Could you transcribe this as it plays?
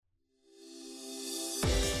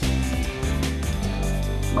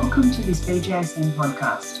Welcome to this BJSM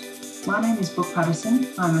podcast. My name is Brooke Patterson.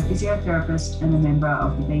 I'm a physiotherapist and a member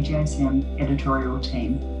of the BJSM editorial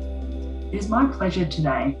team. It is my pleasure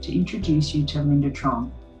today to introduce you to Linda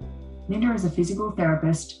Trong. Linda is a physical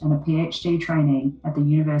therapist and a PhD trainee at the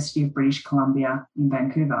University of British Columbia in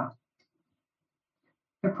Vancouver.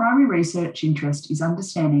 Her primary research interest is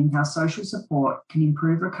understanding how social support can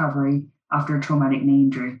improve recovery after a traumatic knee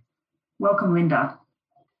injury. Welcome, Linda.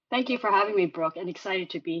 Thank you for having me, Brooke, and excited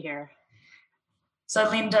to be here. So,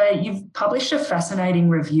 Linda, you've published a fascinating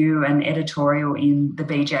review and editorial in the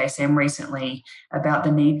BJSM recently about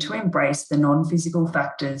the need to embrace the non-physical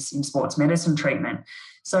factors in sports medicine treatment.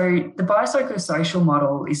 So the biopsychosocial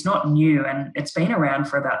model is not new and it's been around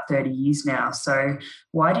for about 30 years now. So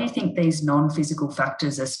why do you think these non-physical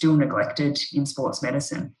factors are still neglected in sports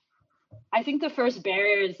medicine? I think the first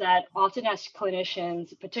barrier is that often as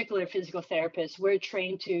clinicians, particularly physical therapists, we're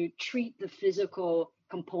trained to treat the physical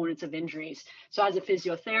components of injuries. So as a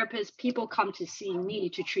physiotherapist, people come to see me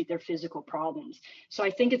to treat their physical problems. So I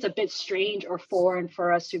think it's a bit strange or foreign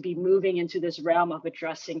for us to be moving into this realm of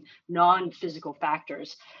addressing non-physical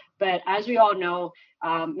factors. But as we all know,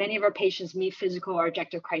 many of our patients meet physical or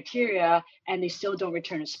objective criteria and they still don't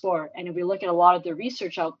return to sport. And if we look at a lot of the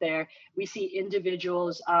research out there, we see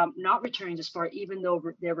individuals not returning to sport even though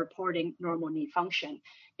they're reporting normal knee function.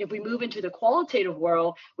 If we move into the qualitative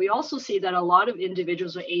world, we also see that a lot of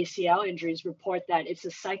individuals with ACL injuries report that it's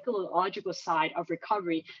the psychological side of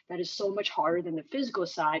recovery that is so much harder than the physical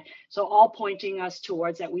side. So all pointing us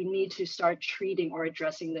towards that we need to start treating or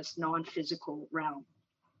addressing this non-physical realm.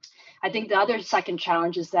 I think the other second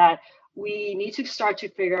challenge is that we need to start to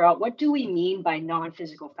figure out what do we mean by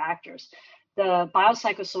non-physical factors. The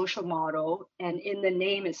biopsychosocial model, and in the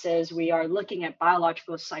name it says we are looking at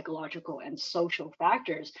biological, psychological, and social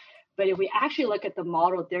factors. But if we actually look at the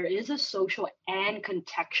model, there is a social and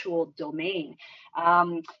contextual domain.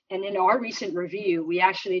 And in our recent review, we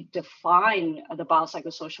actually define the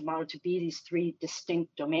biopsychosocial model to be these three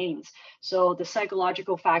distinct domains. So the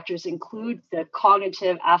psychological factors include the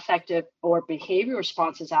cognitive, affective, or behavioral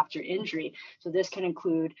responses after injury. So this can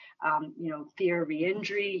include, fear of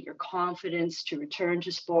re-injury, your confidence to return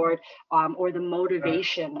to sport, or the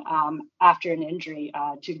motivation after an injury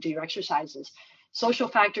to do your exercises. Social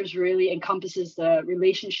factors really encompasses the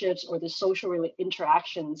relationships or the social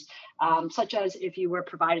interactions, such as if you were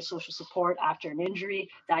provided social support after an injury,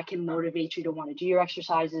 that can motivate you to want to do your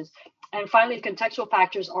exercises. And finally, contextual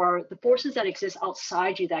factors are the forces that exist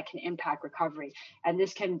outside you that can impact recovery. And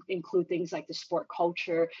this can include things like the sport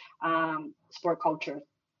culture. And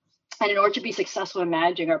in order to be successful in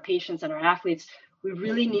managing our patients and our athletes, we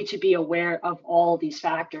really need to be aware of all these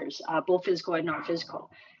factors, both physical and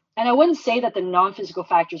non-physical. And I wouldn't say that the non-physical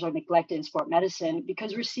factors are neglected in sport medicine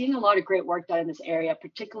because we're seeing a lot of great work done in this area,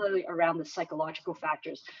 particularly around the psychological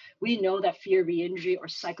factors. We know that fear of re-injury or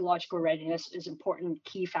psychological readiness is important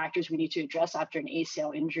key factors we need to address after an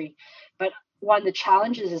ACL injury. But one of the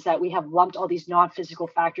challenges is that we have lumped all these non-physical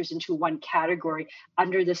factors into one category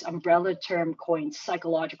under this umbrella term coined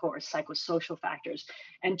psychological or psychosocial factors.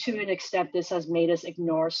 And to an extent, this has made us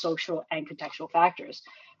ignore social and contextual factors.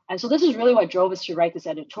 And so this is really what drove us to write this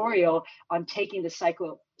editorial on taking the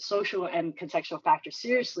psychosocial and contextual factors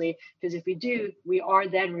seriously, because if we do, we are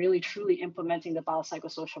then really truly implementing the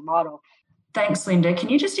biopsychosocial model. Thanks, Linda. Can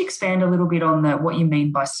you just expand a little bit on what you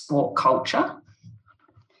mean by sport culture?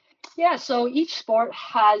 Yeah, so each sport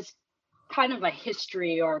has kind of a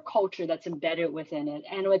history or a culture that's embedded within it.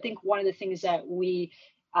 And I think one of the things that we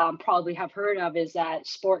probably have heard of is that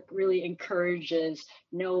sport really encourages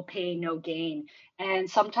no pain, no gain. And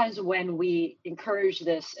sometimes when we encourage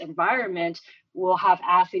this environment, we'll have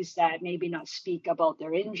athletes that maybe not speak about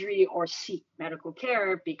their injury or seek medical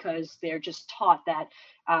care because they're just taught that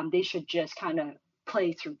they should just kind of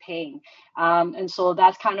play through pain. And so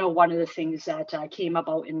that's kind of one of the things that came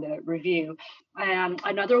about in the review.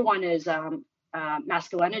 Another one is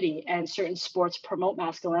masculinity, and certain sports promote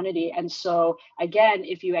masculinity. And so again,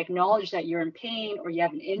 if you acknowledge that you're in pain or you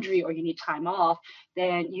have an injury or you need time off,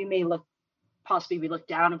 then you may possibly be looked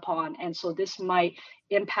down upon. And so this might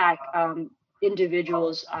impact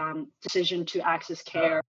individuals' decision to access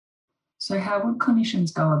care. So how would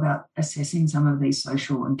clinicians go about assessing some of these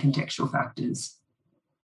social and contextual factors?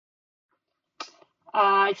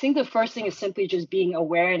 I think the first thing is simply just being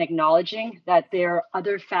aware and acknowledging that there are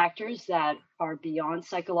other factors that are beyond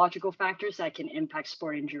psychological factors that can impact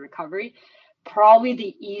sport injury recovery. Probably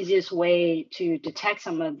the easiest way to detect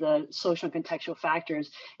some of the social and contextual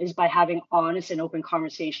factors is by having honest and open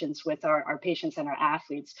conversations with our patients and our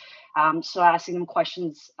athletes. So asking them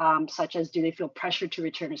questions such as, do they feel pressure to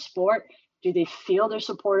return to sport? Do they feel they're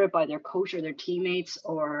supported by their coach or their teammates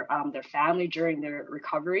or their family during their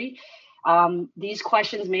recovery? These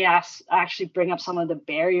questions may actually bring up some of the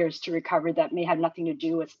barriers to recovery that may have nothing to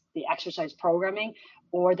do with the exercise programming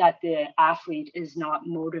or that the athlete is not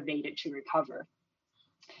motivated to recover.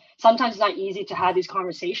 Sometimes it's not easy to have these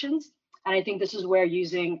conversations. And I think this is where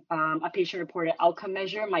using a patient-reported outcome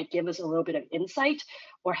measure might give us a little bit of insight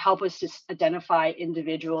or help us to identify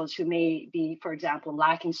individuals who may be, for example,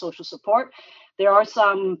 lacking social support. There are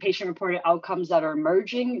some patient-reported outcomes that are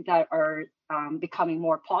emerging that are becoming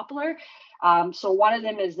more popular. So one of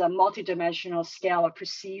them is the multidimensional scale of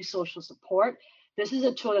perceived social support. This is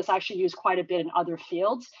a tool that's actually used quite a bit in other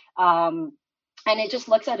fields. And it just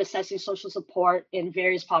looks at assessing social support in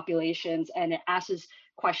various populations, and it asks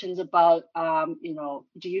questions about,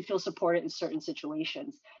 do you feel supported in certain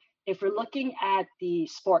situations? If we're looking at the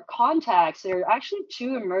sport context, there are actually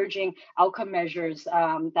two emerging outcome measures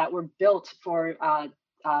that were built for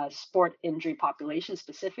sport injury population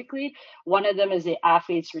specifically. One of them is the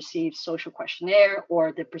athletes receive social questionnaire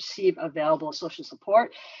or the perceived available social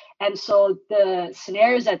support. And so the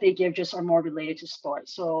scenarios that they give just are more related to sport.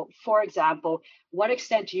 So for example, what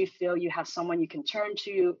extent do you feel you have someone you can turn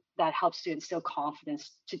to that helps to instill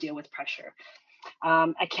confidence to deal with pressure?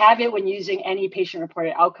 A caveat when using any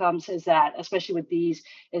patient-reported outcomes is that, especially with these,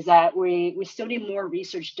 is that we still need more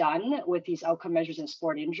research done with these outcome measures in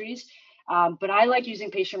sport injuries. But I like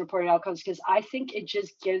using patient-reported outcomes because I think it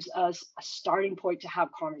just gives us a starting point to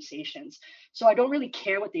have conversations. So I don't really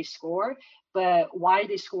care what they score, but why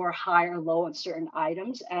they score high or low on certain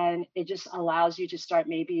items. And it just allows you to start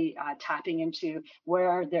maybe tapping into where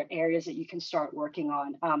are there areas that you can start working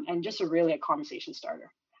on, and just really a conversation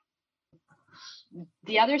starter.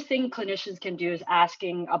 The other thing clinicians can do is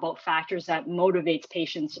asking about factors that motivates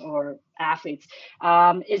patients or athletes.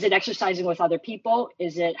 Is it exercising with other people?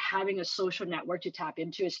 Is it having a social network to tap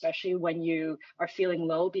into, especially when you are feeling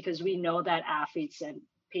low? Because we know that athletes and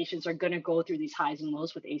patients are going to go through these highs and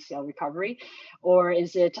lows with ACL recovery? Or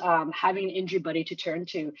is it having an injury buddy to turn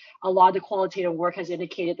to? A lot of the qualitative work has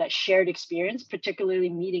indicated that shared experience, particularly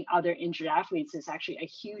meeting other injured athletes, is actually a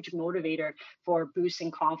huge motivator for boosting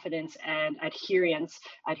confidence and adherence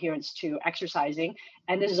to exercising.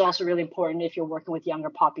 And this is also really important if you're working with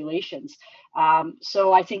younger populations.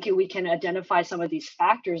 So I think if we can identify some of these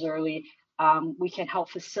factors early, we can help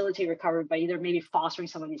facilitate recovery by either maybe fostering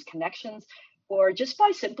some of these connections, or just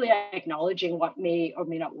by simply acknowledging what may or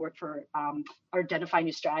may not work for or identifying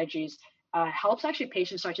new strategies, helps actually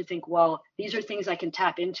patients start to think, well, these are things I can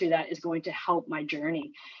tap into that is going to help my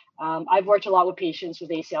journey. I've worked a lot with patients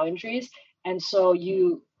with ACL injuries, and so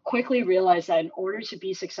you quickly realize that in order to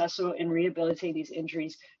be successful in rehabilitating these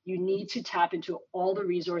injuries, you need to tap into all the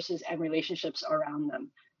resources and relationships around them.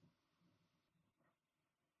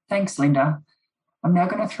 Thanks, Linda. I'm now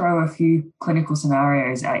going to throw a few clinical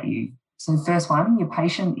scenarios at you. So first one, your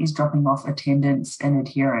patient is dropping off attendance and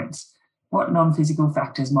adherence. What non-physical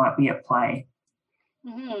factors might be at play?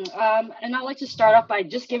 And I'd like to start off by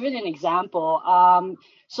just giving an example.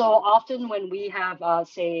 So often when we have,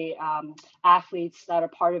 athletes that are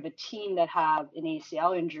part of a team that have an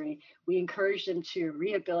ACL injury, we encourage them to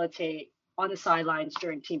rehabilitate on the sidelines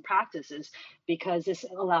during team practices, because this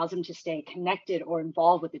allows them to stay connected or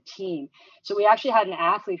involved with the team. So we actually had an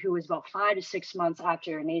athlete who was about 5 to 6 months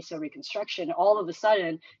after an ACL reconstruction, all of a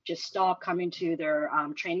sudden just stopped coming to their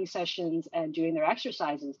training sessions and doing their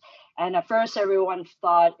exercises. And at first, everyone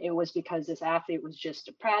thought it was because this athlete was just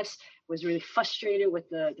depressed, was really frustrated with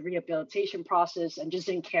the rehabilitation process, and just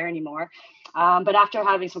didn't care anymore. But after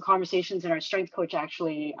having some conversations, and our strength coach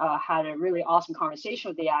actually had a really awesome conversation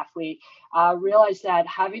with the athlete, realized that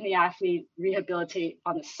having the athlete rehabilitate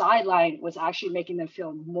on the sideline was actually making them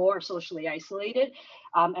feel more socially isolated,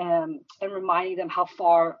 and reminding them how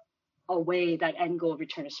far away that end goal of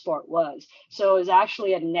return to sport was. So it was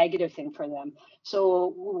actually a negative thing for them.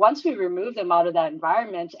 So once we remove them out of that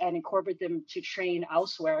environment and incorporate them to train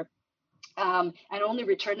elsewhere, and only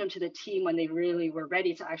return them to the team when they really were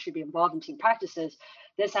ready to actually be involved in team practices,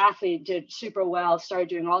 this athlete did super well, started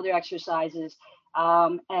doing all their exercises,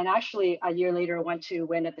 and actually a year later went to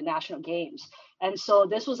win at the national games. And so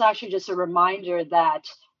this was actually just a reminder that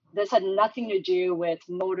this had nothing to do with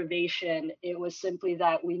motivation. It was simply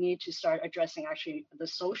that we need to start addressing actually the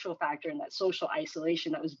social factor and that social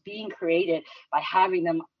isolation that was being created by having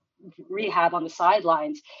them rehab on the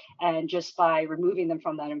sidelines. And just by removing them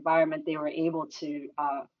from that environment, they were able to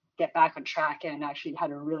get back on track and actually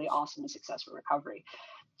had a really awesome and successful recovery.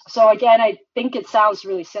 So again, I think it sounds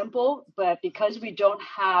really simple, but because we don't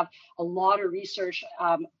have a lot of research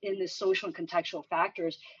in the social and contextual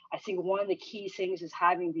factors, I think one of the key things is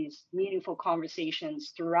having these meaningful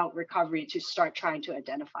conversations throughout recovery to start trying to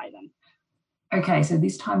identify them. Okay, so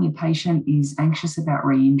this time your patient is anxious about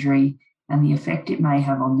re-injury and the effect it may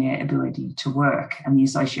have on their ability to work and the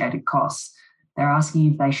associated costs. They're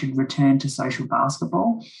asking if they should return to social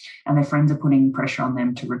basketball, and their friends are putting pressure on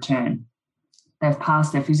them to return. They've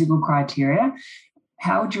passed their physical criteria.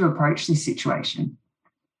 How would you approach this situation?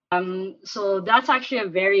 So that's actually a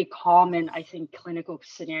very common, I think, clinical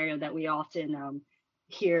scenario that we often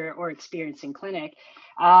hear or experience in clinic.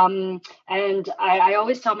 And I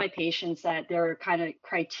always tell my patients that there are kind of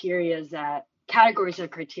categories of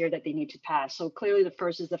criteria that they need to pass. So clearly the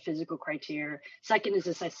first is the physical criteria. Second is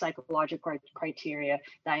the psychological criteria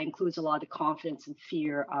that includes a lot of the confidence and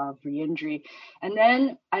fear of re-injury. And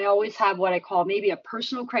then I always have what I call maybe a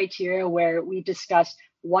personal criteria where we discuss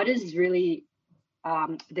what is really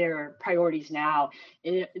their priorities now.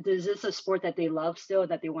 Is this a sport that they love still,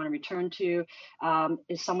 that they want to return to?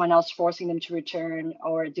 Is someone else forcing them to return,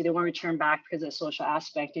 or do they want to return back because of the social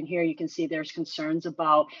aspect? And here you can see there's concerns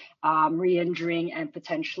about re-injuring and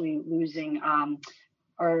potentially losing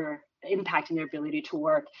or impacting their ability to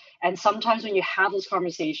work. And sometimes when you have those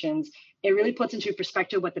conversations, it really puts into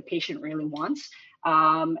perspective what the patient really wants.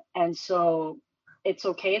 And so it's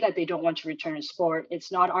okay that they don't want to return to sport.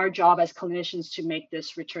 It's not our job as clinicians to make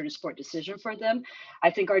this return to sport decision for them.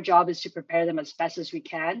 I think our job is to prepare them as best as we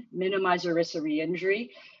can, minimize the risk of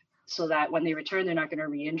re-injury so that when they return, they're not going to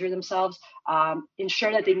re-injure themselves,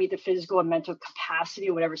 ensure that they meet the physical and mental capacity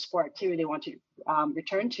of whatever sport activity they want to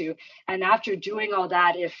return to. And after doing all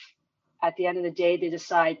that, if at the end of the day they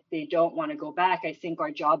decide they don't want to go back, I think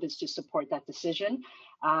our job is to support that decision.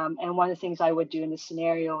 And one of the things I would do in this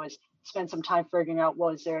scenario is spend some time figuring out, well,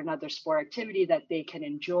 is there another sport activity that they can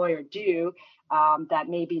enjoy or do that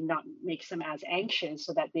maybe not makes them as anxious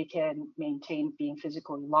so that they can maintain being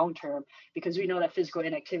physical long term, because we know that physical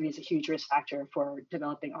inactivity is a huge risk factor for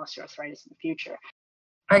developing osteoarthritis in the future.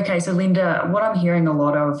 Okay, so Linda, what I'm hearing a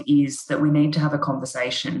lot of is that we need to have a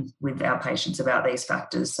conversation with our patients about these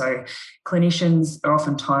factors. So clinicians are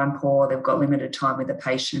often time poor, they've got limited time with the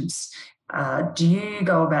patients. Do you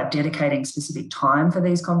go about dedicating specific time for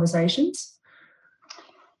these conversations?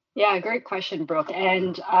 Yeah, great question, Brooke.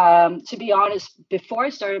 And to be honest, before I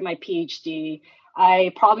started my PhD,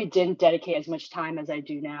 I probably didn't dedicate as much time as I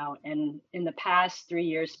do now. And in the past 3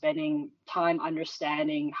 years, spending time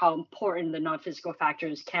understanding how important the non-physical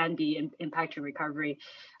factors can be in impacting recovery,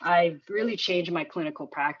 I've really changed my clinical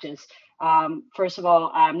practice. First of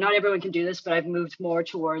all, not everyone can do this, but I've moved more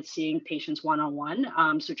towards seeing patients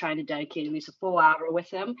one-on-one. So trying to dedicate at least a full hour with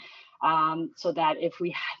them, so that if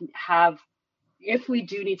we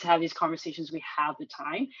do need to have these conversations, we have the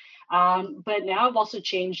time. But now I've also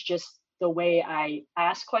changed just the way I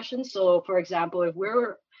ask questions. So for example, if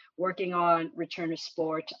we're working on return to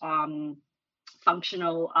sport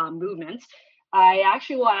functional movements, I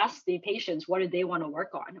actually will ask the patients, what do they want to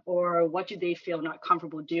work on, or what do they feel not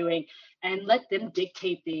comfortable doing, and let them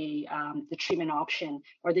dictate the treatment option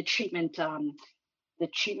or the treatment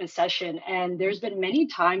session. And there's been many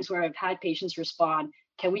times where I've had patients respond,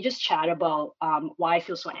 can we just chat about why I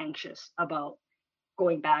feel so anxious about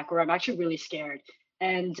going back, or I'm actually really scared.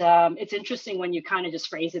 And it's interesting when you kind of just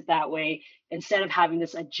phrase it that way, instead of having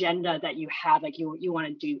this agenda that you have, like you want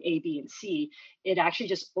to do A, B, and C, it actually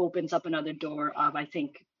just opens up another door of, I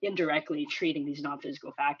think, indirectly treating these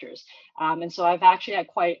non-physical factors. And so I've actually had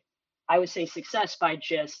quite, I would say, success by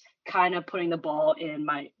just kind of putting the ball in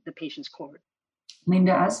the patient's court.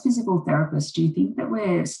 Linda, as physical therapists, do you think that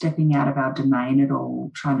we're stepping out of our domain at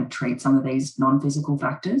all, trying to treat some of these non-physical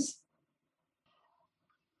factors?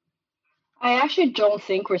 I actually don't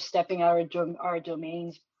think we're stepping out of our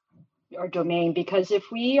domain, because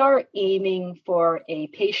if we are aiming for a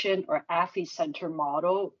patient or athlete-centered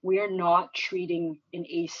model, we are not treating an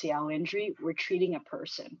ACL injury, we're treating a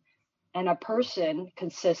person. And a person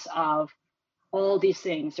consists of all these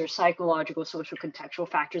things. There's psychological, social, contextual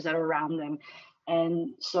factors that are around them.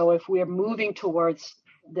 And so if we're moving towards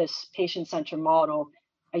this patient-centered model,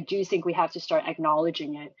 I do think we have to start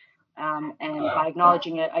acknowledging it. And by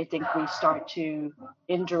acknowledging it, I think we start to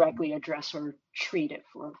indirectly address or treat it,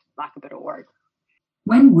 for lack of a better word.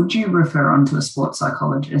 When would you refer on to a sports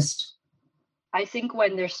psychologist? I think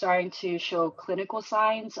when they're starting to show clinical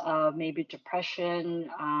signs of maybe depression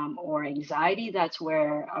or anxiety, that's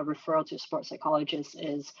where a referral to a sports psychologist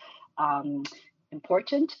is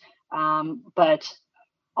important. But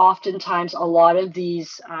oftentimes, a lot of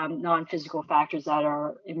these non-physical factors that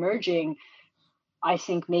are emerging, I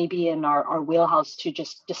think maybe in our wheelhouse to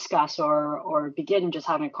just discuss or begin just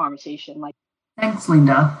having a conversation. Thanks,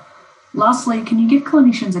 Linda. Lastly, can you give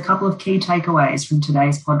clinicians a couple of key takeaways from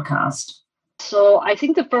today's podcast? So I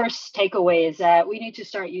think the first takeaway is that we need to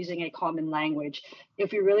start using a common language.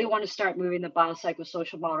 If we really want to start moving the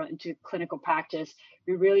biopsychosocial model into clinical practice,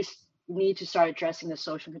 we really need to start addressing the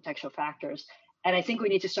social contextual factors. And I think we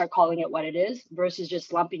need to start calling it what it is versus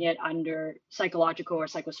just lumping it under psychological or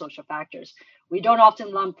psychosocial factors. We don't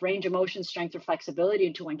often lump range, emotion, strength, or flexibility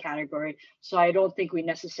into one category. So I don't think we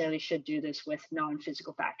necessarily should do this with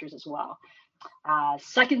non-physical factors as well.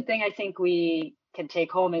 Second thing I think we can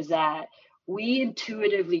take home is that we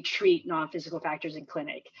intuitively treat non-physical factors in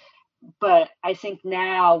clinic. But I think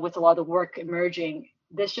now with a lot of the work emerging,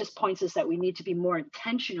 this just points us that we need to be more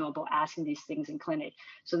intentional about asking these things in clinic.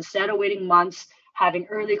 So instead of waiting months, having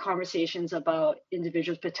early conversations about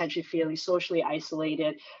individuals potentially feeling socially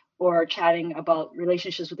isolated or chatting about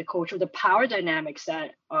relationships with the coach or the power dynamics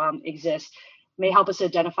that exist may help us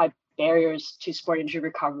identify barriers to sport injury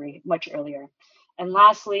recovery much earlier. And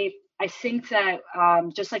lastly, I think that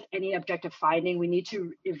just like any objective finding, we need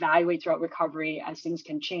to evaluate throughout recovery as things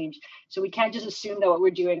can change. So we can't just assume that what we're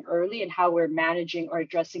doing early and how we're managing or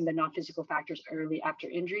addressing the non-physical factors early after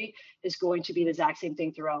injury is going to be the exact same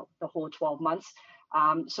thing throughout the whole 12 months.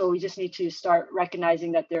 So we just need to start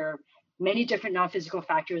recognizing that there are many different non-physical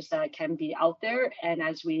factors that can be out there. And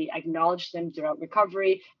as we acknowledge them throughout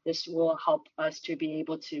recovery, this will help us to be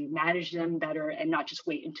able to manage them better and not just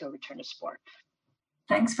wait until return to sport.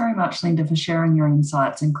 Thanks very much, Linda, for sharing your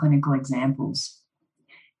insights and clinical examples.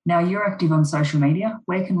 Now, you're active on social media.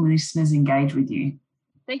 Where can listeners engage with you?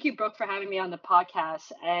 Thank you, Brooke, for having me on the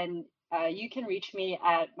podcast. And you can reach me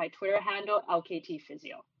at my Twitter handle,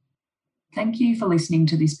 LKTphysio. Thank you for listening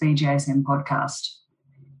to this BJSM podcast.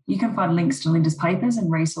 You can find links to Linda's papers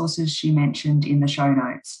and resources she mentioned in the show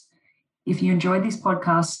notes. If you enjoyed this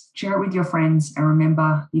podcast, share it with your friends, and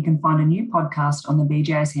remember, you can find a new podcast on the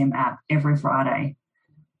BJSM app every Friday.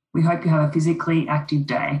 We hope you have a physically active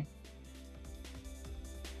day.